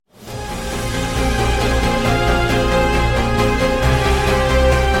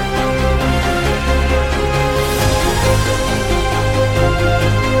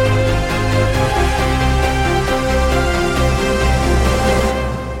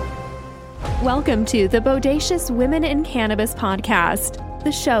Welcome to the Bodacious Women in Cannabis podcast,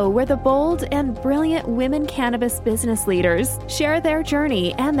 the show where the bold and brilliant women cannabis business leaders share their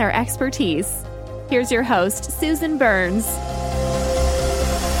journey and their expertise. Here's your host, Susan Burns.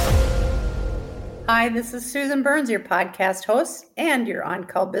 Hi, this is Susan Burns, your podcast host and your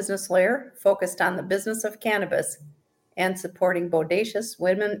on-call business lawyer focused on the business of cannabis and supporting bodacious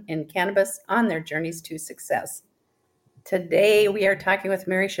women in cannabis on their journeys to success. Today, we are talking with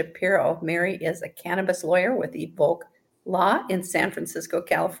Mary Shapiro. Mary is a cannabis lawyer with Evoke Law in San Francisco,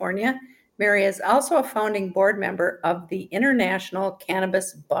 California. Mary is also a founding board member of the International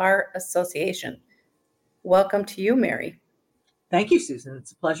Cannabis Bar Association. Welcome to you, Mary. Thank you, Susan.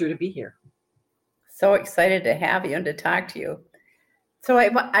 It's a pleasure to be here. So excited to have you and to talk to you. So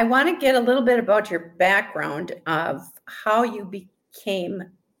I want to get a little bit about your background of how you became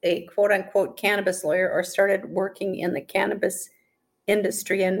a quote-unquote cannabis lawyer or started working in the cannabis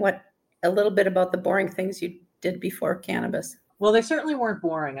industry, and what a little bit about the boring things you did before cannabis. Well, they certainly weren't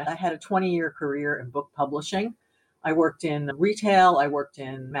boring. I had a 20-year career in book publishing. I worked in retail, I worked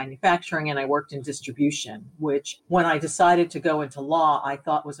in manufacturing, and I worked in distribution, which when I decided to go into law, I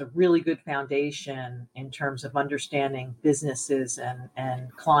thought was a really good foundation in terms of understanding businesses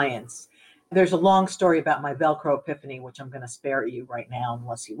and clients. There's a long story about my Velcro epiphany, which I'm going to spare you right now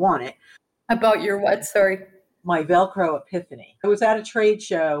unless you want it. About your what? Sorry. My Velcro epiphany. I was at a trade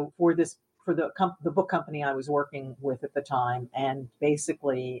show for the book company I was working with at the time, and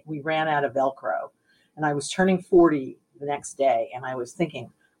basically we ran out of Velcro. And I was turning 40 the next day, and I was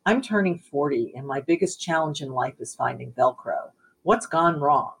thinking, I'm turning 40, and my biggest challenge in life is finding Velcro. What's gone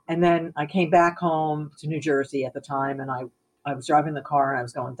wrong? And then I came back home to New Jersey at the time, and I was driving the car, and I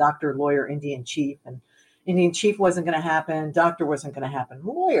was going doctor, lawyer, Indian chief, and Indian chief wasn't going to happen. Doctor wasn't going to happen.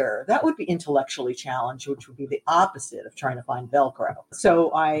 Lawyer, that would be intellectually challenged, which would be the opposite of trying to find Velcro.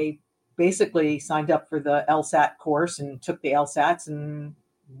 So I basically signed up for the LSAT course and took the LSATs and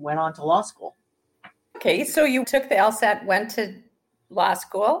went on to law school. Okay, so you took the LSAT, went to law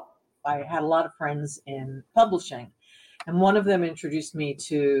school. I had a lot of friends in publishing, and one of them introduced me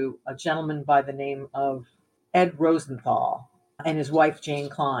to a gentleman by the name of Ed Rosenthal and his wife, Jane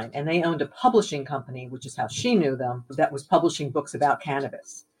Klein. And they owned a publishing company, which is how she knew them, that was publishing books about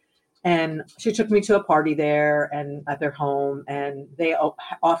cannabis. And she took me to a party there and at their home, and they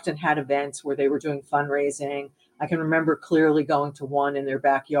often had events where they were doing fundraising. I can remember clearly going to one in their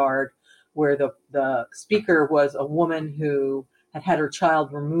backyard where the speaker was a woman who had her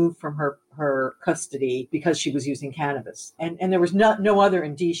child removed from her custody because she was using cannabis. And there was no other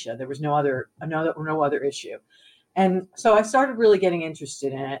indicia. There was no other issue. And so I started really getting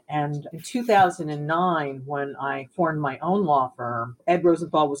interested in it. And in 2009, when I formed my own law firm, Ed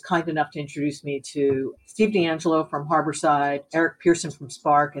Rosenthal was kind enough to introduce me to Steve D'Angelo from Harborside, Eric Pearson from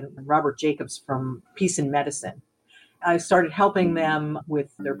Spark, and Robert Jacobs from Peace and Medicine. I started helping them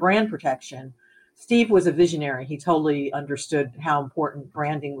with their brand protection. Steve was a visionary. He totally understood how important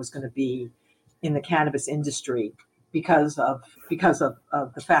branding was going to be in the cannabis industry because of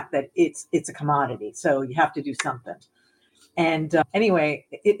the fact that it's a commodity. So you have to do something. And anyway,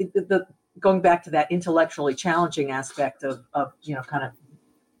 going back to that intellectually challenging aspect of kind of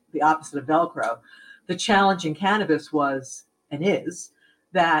the opposite of Velcro, the challenge in cannabis was and is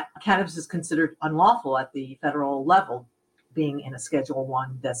that cannabis is considered unlawful at the federal level, being in a Schedule I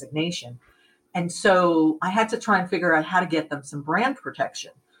designation. And so I had to try and figure out how to get them some brand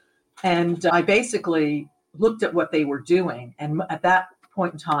protection. And I basically looked at what they were doing. And at that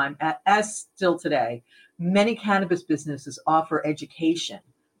point in time, as still today, many cannabis businesses offer education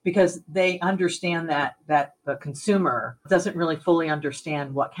because they understand that the consumer doesn't really fully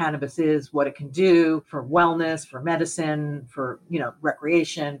understand what cannabis is, what it can do for wellness, for medicine, for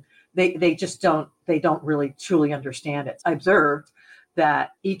recreation. They don't really truly understand it. I observed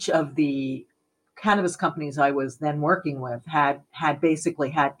that each of the cannabis companies I was then working with had basically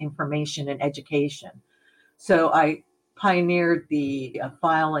had information and education. So I pioneered the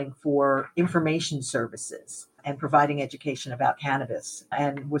filing for information services and providing education about cannabis,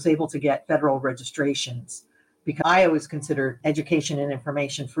 and was able to get federal registrations because I always considered education and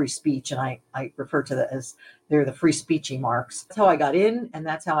information free speech, and I refer to that as they're the free speechy marks. That's how I got in, and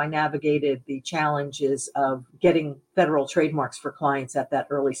that's how I navigated the challenges of getting federal trademarks for clients at that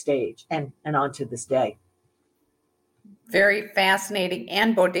early stage and on to this day. Very fascinating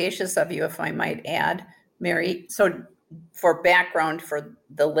and bodacious of you, if I might add, Mary. So for background for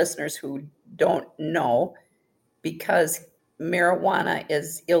the listeners who don't know, because marijuana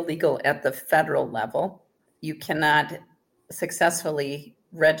is illegal at the federal level, you cannot successfully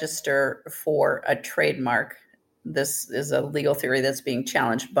register for a trademark this is a legal theory that's being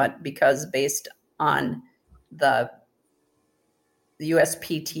challenged, but because based on the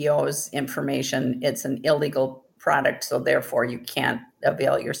USPTO's information, it's an illegal product, so therefore you can't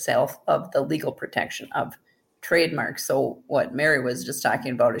avail yourself of the legal protection of trademarks. So what Mary was just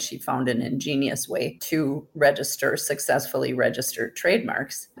talking about is she found an ingenious way to successfully register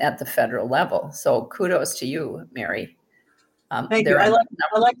trademarks at the federal level. So kudos to you, Mary. Thank you. I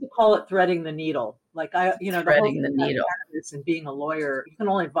like to call it threading the needle. Like the whole thing about cannabis and being a lawyer, you can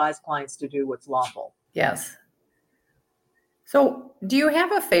only advise clients to do what's lawful. Yes. So do you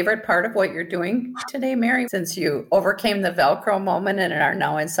have a favorite part of what you're doing today, Mary, since you overcame the Velcro moment and are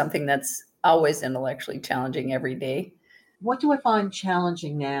now in something that's always intellectually challenging every day? What do I find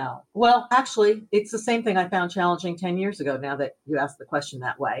challenging now? Well, actually, it's the same thing I found challenging 10 years ago, now that you asked the question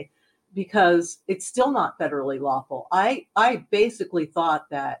that way, because it's still not federally lawful. I basically thought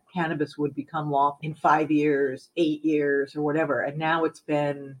that cannabis would become lawful in 5 years, 8 years, or whatever. And now it's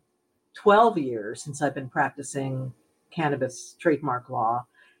been 12 years since I've been practicing cannabis trademark law,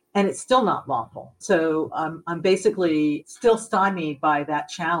 and it's still not lawful. So I'm basically still stymied by that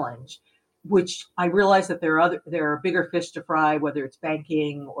challenge, which I realize that there are bigger fish to fry, whether it's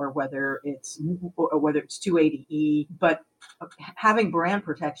banking or whether it's 280E. But having brand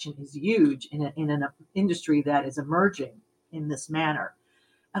protection is huge in an industry that is emerging in this manner.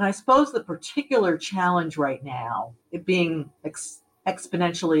 And I suppose the particular challenge right now, it being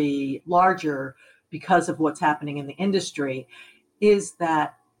exponentially larger because of what's happening in the industry, is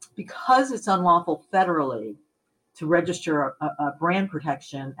that because it's unlawful federally to register a brand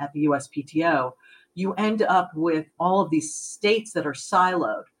protection at the USPTO, you end up with all of these states that are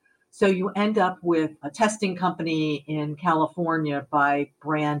siloed. So you end up with a testing company in California by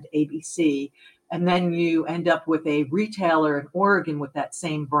brand ABC, and then you end up with a retailer in Oregon with that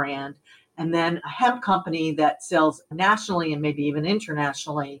same brand, and then a hemp company that sells nationally and maybe even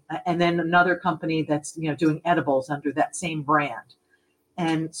internationally, and then another company that's doing edibles under that same brand.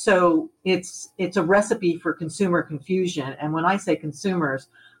 And so it's a recipe for consumer confusion. And when I say consumers,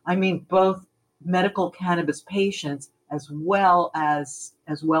 I mean both medical cannabis patients as well as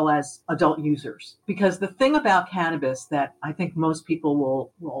adult users. Because the thing about cannabis that I think most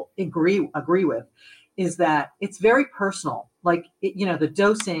people will agree with is that it's very personal. Like the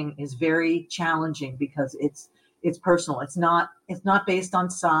dosing is very challenging because it's personal. It's not based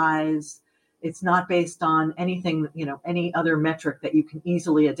on size. It's not based on anything, any other metric that you can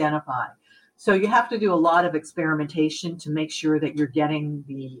easily identify. So you have to do a lot of experimentation to make sure that you're getting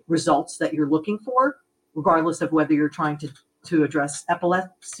the results that you're looking for, regardless of whether you're trying to address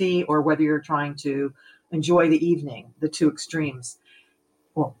epilepsy or whether you're trying to enjoy the evening, the two extremes.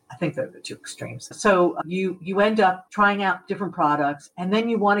 Well, I think they're the two extremes. So you end up trying out different products, and then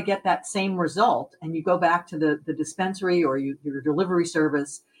you want to get that same result, and you go back to the dispensary or your delivery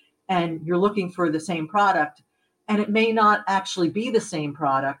service, and you're looking for the same product, and it may not actually be the same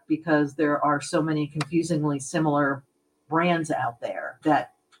product because there are so many confusingly similar brands out there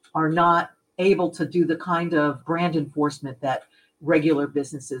that are not able to do the kind of brand enforcement that regular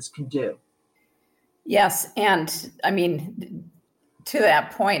businesses can do. Yes, and I mean, to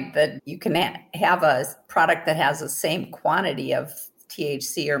that point, that you can have a product that has the same quantity of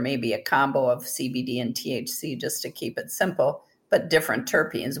THC or maybe a combo of CBD and THC, just to keep it simple, but different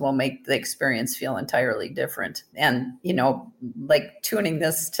terpenes will make the experience feel entirely different. And, like tuning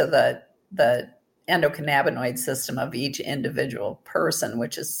this to the endocannabinoid system of each individual person,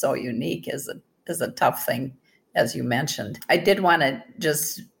 which is so unique, is a tough thing, as you mentioned. I did want to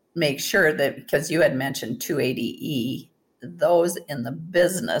just make sure that, because you had mentioned 280E, those in the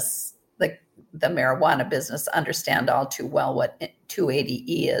business, the marijuana business, understand all too well what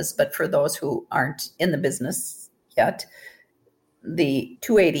 280E is. But for those who aren't in the business yet, the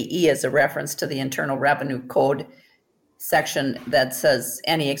 280E is a reference to the Internal Revenue Code section that says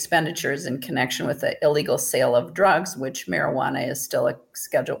any expenditures in connection with the illegal sale of drugs, which marijuana is still a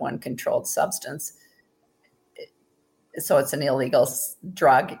Schedule I controlled substance. So it's an illegal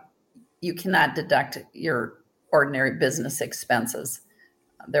drug. You cannot deduct your ordinary business expenses.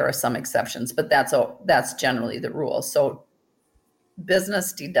 There are some exceptions, but that's generally the rule. So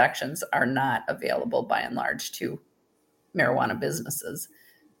business deductions are not available by and large to marijuana businesses.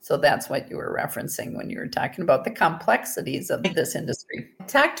 So that's what you were referencing when you were talking about the complexities of this industry.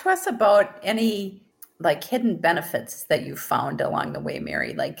 Talk to us about any hidden benefits that you found along the way,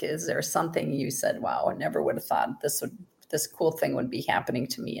 Mary. Is there something you said, wow, I never would have thought this cool thing would be happening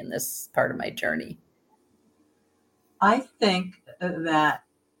to me in this part of my journey? I think that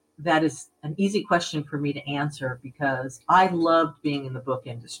is an easy question for me to answer because I loved being in the book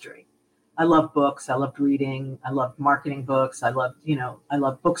industry. I love books. I loved reading. I loved marketing books. I love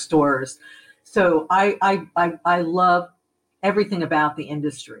bookstores. So I love everything about the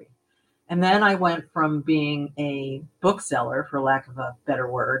industry. And then I went from being a bookseller, for lack of a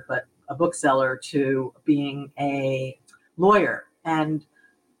better word, but a bookseller, to being a lawyer. And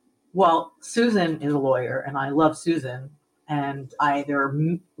well, Susan is a lawyer, and I love Susan. And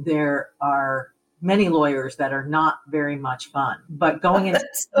there are many lawyers that are not very much fun. But going into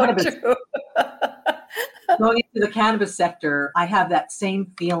That's so cannabis, true. going into the cannabis sector, I have that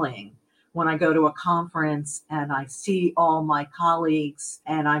same feeling when I go to a conference and I see all my colleagues,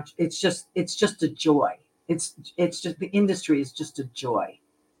 and it's just a joy. It's just, the industry is just a joy.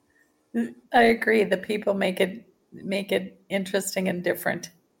 I agree. The people make it interesting and different.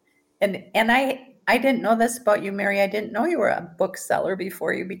 And I didn't know this about you, Mary. I didn't know you were a bookseller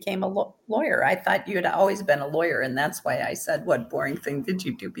before you became a lawyer. I thought you had always been a lawyer, and that's why I said, what boring thing did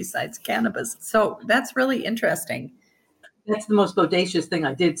you do besides cannabis? So that's really interesting. That's the most bodacious thing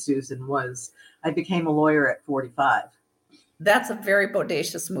I did, Susan, was I became a lawyer at 45. That's a very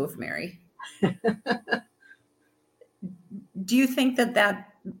bodacious move, Mary. Do you think that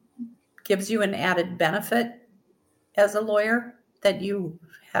gives you an added benefit as a lawyer, that you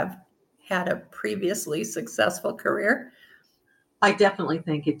have had a previously successful career? I definitely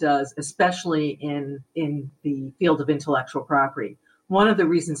think it does, especially in the field of intellectual property. One of the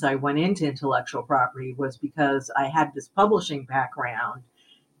reasons I went into intellectual property was because I had this publishing background,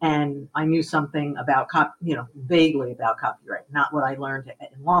 and I knew something about vaguely about copyright. Not what I learned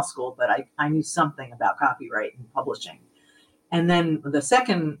in law school, but I knew something about copyright and publishing. And then the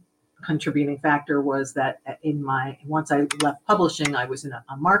second contributing factor was that once I left publishing, I was in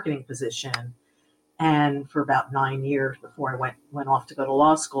a marketing position, and for about 9 years before I went off to go to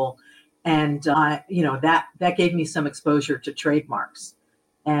law school. And that gave me some exposure to trademarks,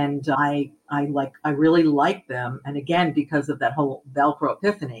 and I really liked them. And again, because of that whole Velcro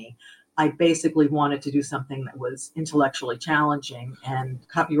epiphany, I basically wanted to do something that was intellectually challenging, and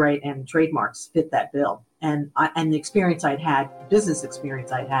copyright and trademarks fit that bill. And the experience business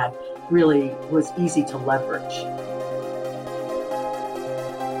experience I'd had, really was easy to leverage.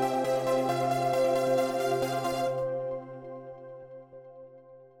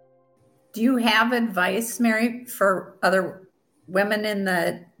 Do you have advice, Mary, for other women in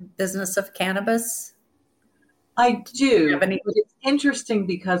the business of cannabis? I do. But it's interesting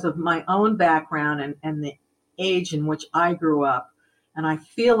because of my own background and the age in which I grew up. And I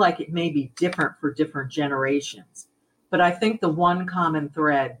feel like it may be different for different generations. But I think the one common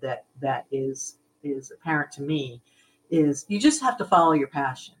thread that is apparent to me is you just have to follow your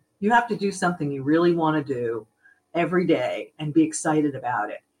passion. You have to do something you really want to do every day and be excited about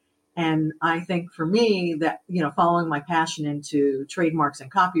it. And I think for me that, following my passion into trademarks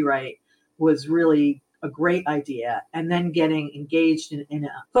and copyright was really a great idea. And then getting engaged in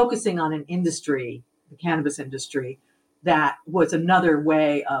focusing on an industry, the cannabis industry, that was another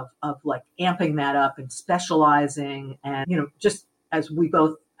way of like amping that up and specializing. And, just as we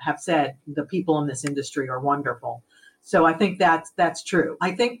both have said, the people in this industry are wonderful. So I think that's true.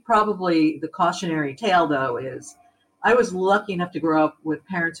 I think probably the cautionary tale, though, is I was lucky enough to grow up with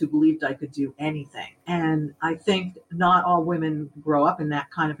parents who believed I could do anything. And I think not all women grow up in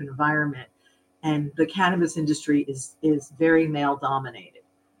that kind of environment. And the cannabis industry is very male dominated.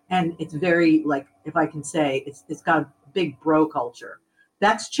 And it's very, like, if I can say, it's got a big bro culture.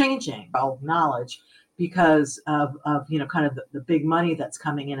 That's changing, I'll acknowledge, because of kind of the big money that's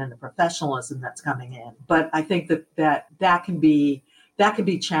coming in and the professionalism that's coming in. But I think that can be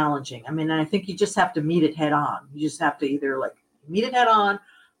challenging. I mean, I think you just have to meet it head on. You just have to either like meet it head on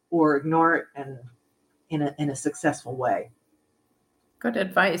or ignore it and in a successful way. Good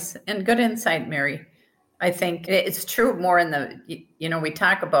advice and good insight, Mary. I think it's true more in we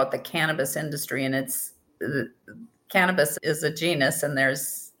talk about the cannabis industry, and cannabis is a genus, and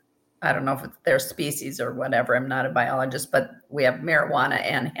I don't know if there's species or whatever. I'm not a biologist, but we have marijuana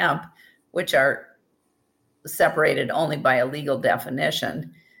and hemp, which are separated only by a legal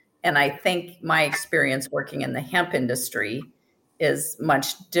definition. And I think my experience working in the hemp industry is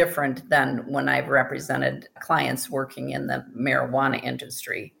much different than when I've represented clients working in the marijuana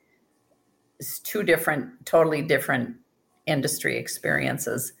industry. It's totally different industry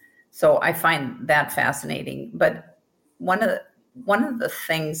experiences. So I find that fascinating. But one of the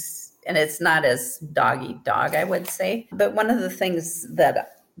things, and it's not as dog eat dog, I would say, but one of the things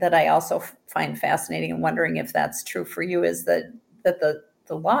that I also find fascinating, and wondering if that's true for you, is that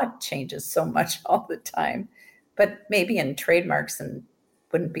the law changes so much all the time, but maybe in trademarks and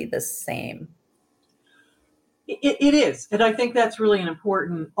wouldn't be the same. It is. And I think that's really an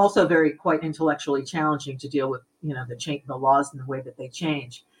important, also very quite intellectually challenging to deal with, the laws and the way that they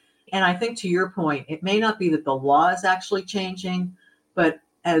change. And I think to your point, it may not be that the law is actually changing, but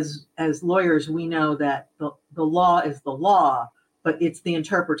as lawyers, we know that the law is the law, but it's the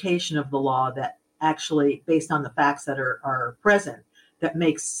interpretation of the law that actually, based on the facts that are present, that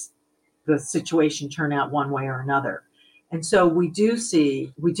makes the situation turn out one way or another. And so we do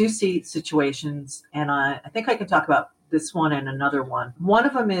see situations, and I think I can talk about this one and another one. One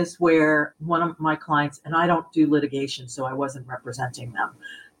of them is where one of my clients, and I don't do litigation, so I wasn't representing them,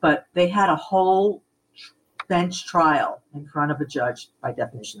 but they had a whole bench trial in front of a judge. By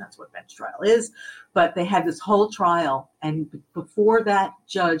definition, that's what bench trial is. But they had this whole trial, and before that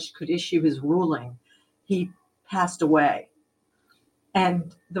judge could issue his ruling, he passed away.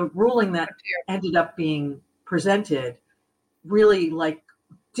 And the ruling that ended up being presented really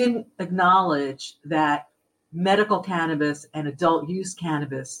didn't acknowledge that medical cannabis and adult use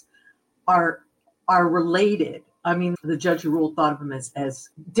cannabis are related. I mean, the judge who ruled thought of them as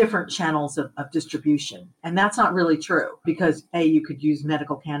different channels of distribution. And that's not really true, because you could use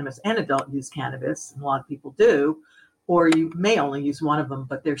medical cannabis and adult use cannabis, and a lot of people do, or you may only use one of them,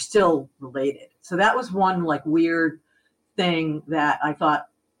 but they're still related. So that was one weird thing that I thought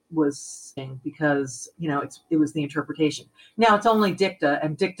was, because it was the interpretation. Now it's only dicta,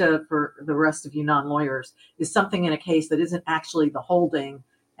 and dicta for the rest of you non-lawyers is something in a case that isn't actually the holding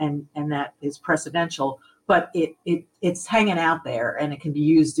and that is precedential, but it's hanging out there and it can be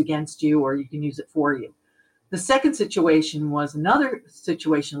used against you, or you can use it for you. The second situation was another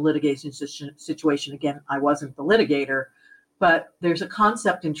situation, litigation situation. Again, I wasn't the litigator, but there's a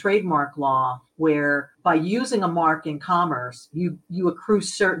concept in trademark law where by using a mark in commerce, you accrue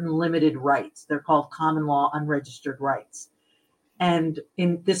certain limited rights. They're called common law unregistered rights. And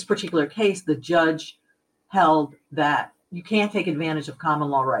in this particular case, the judge held that you can't take advantage of common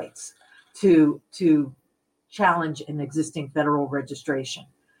law rights to challenge an existing federal registration.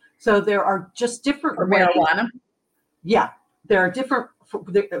 So there are just different for marijuana. Yeah, there are different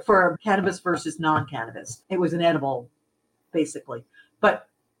for cannabis versus non-cannabis. It was an edible, basically. But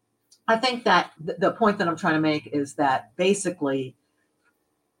I think that the point that I'm trying to make is that basically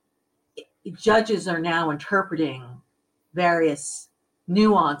judges are now interpreting various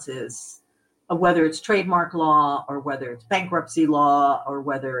nuances of whether it's trademark law or whether it's bankruptcy law or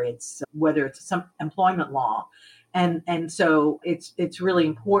whether it's some employment law. And so it's really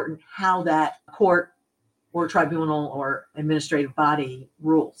important how that court or tribunal or administrative body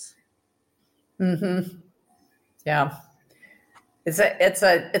rules. Mm-hmm. Yeah. It's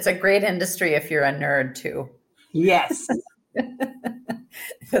a great industry if you're a nerd too. Yes.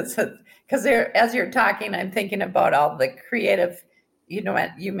 Because as you're talking, I'm thinking about all the creative,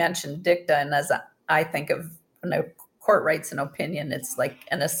 you mentioned dicta, and as I think of court writes an opinion, it's like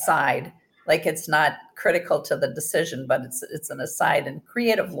an aside, like it's not critical to the decision, but it's an aside, and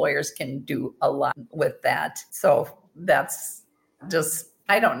creative lawyers can do a lot with that. So that's just,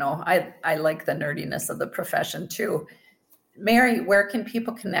 I don't know. I like the nerdiness of the profession too. Mary, where can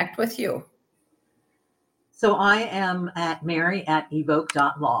people connect with you? So I am at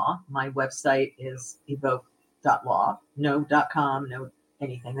mary@evoke.law. My website is evoke.law, no .com, no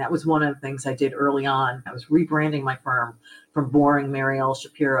anything. That was one of the things I did early on. I was rebranding my firm from boring Mary L.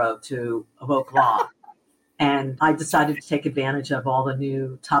 Shapiro to Evoke Law. And I decided to take advantage of all the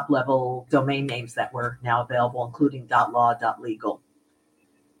new top-level domain names that were now available, including .law, .legal.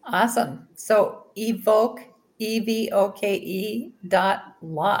 Awesome. So Evoke, EVOKE.law.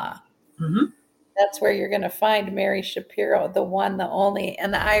 Mm-hmm. That's where you're going to find Mary Shapiro, the one, the only.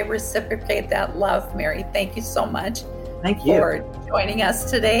 And I reciprocate that love, Mary. Thank you so much. Thank you for joining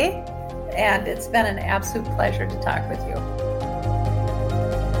us today. And it's been an absolute pleasure to talk with you.